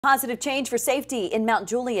Positive change for safety in Mount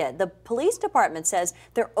Juliet. The police department says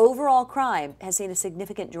their overall crime has seen a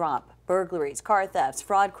significant drop. Burglaries, car thefts,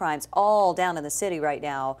 fraud crimes, all down in the city right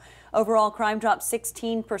now. Overall crime dropped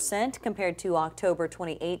 16% compared to October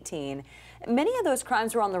 2018. Many of those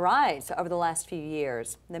crimes were on the rise over the last few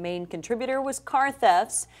years. The main contributor was car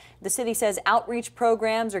thefts. The city says outreach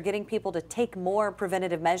programs are getting people to take more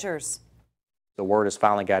preventative measures. The word has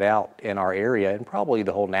finally got out in our area and probably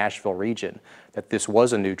the whole Nashville region that this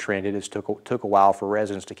was a new trend. It just took a while for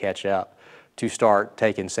residents to catch up, to start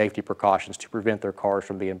taking safety precautions to prevent their cars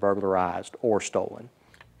from being burglarized or stolen.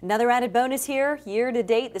 Another added bonus here, year to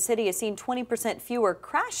date, the city has seen 20% fewer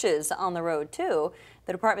crashes on the road too.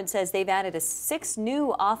 The department says they've added 6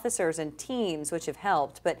 new officers and teams which have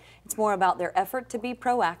helped, but it's more about their effort to be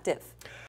proactive.